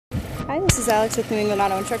Hi, this is Alex with New England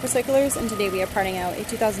Auto and Truck Recyclers, and today we are parting out a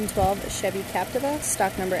 2012 Chevy Captiva,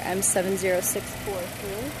 stock number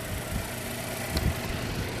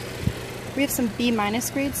M70643. We have some B-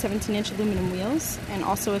 grade 17-inch aluminum wheels, and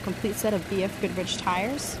also a complete set of BF Goodrich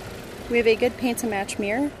tires. We have a good paint to match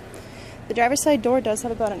mirror. The driver's side door does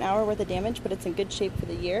have about an hour worth of damage, but it's in good shape for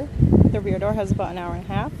the year. The rear door has about an hour and a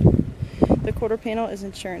half. The quarter panel is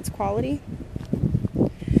insurance quality.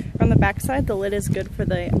 On the back side, the lid is good for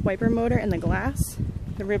the wiper motor and the glass.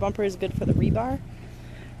 The rear bumper is good for the rebar.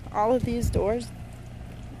 All of these doors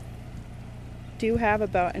do have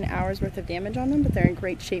about an hour's worth of damage on them, but they're in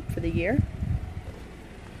great shape for the year.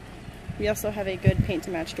 We also have a good paint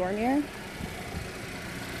to match door mirror.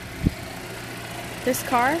 This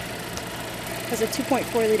car has a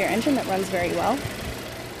 2.4 liter engine that runs very well.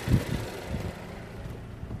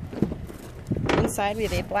 Inside we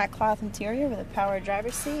have a black cloth interior with a power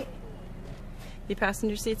driver's seat. The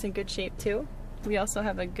passenger seat's in good shape too. We also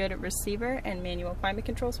have a good receiver and manual climate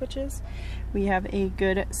control switches. We have a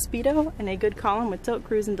good speedo and a good column with tilt,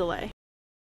 cruise, and delay.